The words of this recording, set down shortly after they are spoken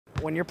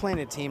when you're playing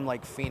a team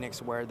like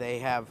Phoenix where they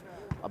have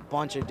a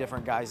bunch of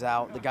different guys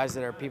out, the guys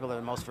that are people that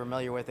are most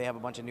familiar with, they have a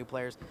bunch of new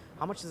players,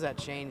 how much does that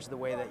change the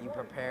way that you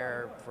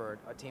prepare for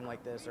a team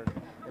like this or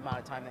the amount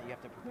of time that you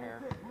have to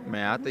prepare?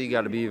 Man, I think you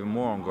got to be even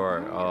more on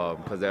guard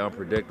because they're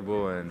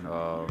unpredictable, and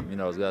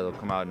those guys will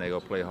come out and they go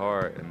play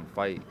hard and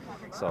fight.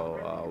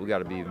 So we got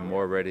to be even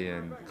more ready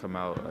and come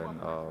out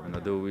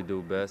and do what we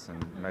do best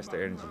and match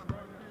the energy.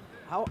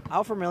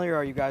 How familiar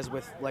are you guys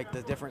with like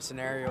the different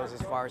scenarios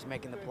as far as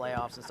making the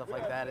playoffs and stuff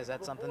like that? Is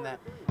that something that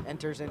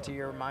enters into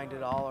your mind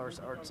at all, or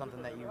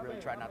something that you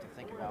really try not to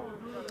think about?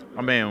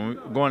 I mean,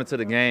 going into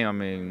the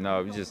game,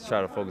 no, we just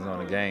try to focus on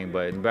the game.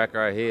 But in the back of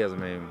our heads,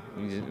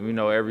 we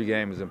know every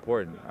game is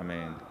important.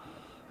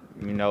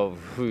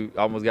 We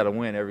almost got to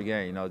win every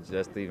game,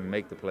 just to even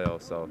make the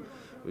playoffs. So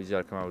we just got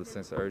to come out with a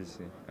sense of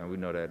urgency, and we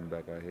know that in the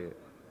back of our head.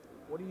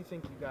 What do you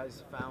think you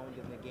guys found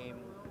in the game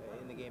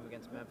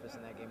against Memphis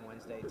in that game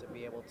Wednesday to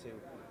be able to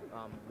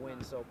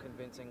win so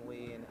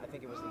convincingly? And I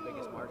think it was the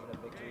biggest margin of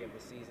victory of the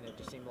season. It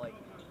just seemed like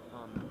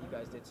you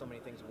guys did so many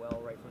things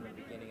well right from the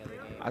beginning of the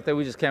game. I think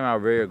we just came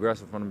out very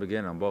aggressive from the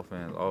beginning on both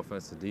ends,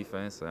 offense and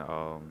defense,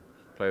 and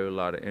played with a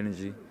lot of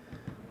energy.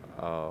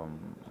 I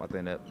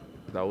think that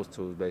those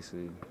two is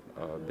basically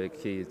a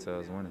big key to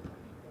us winning.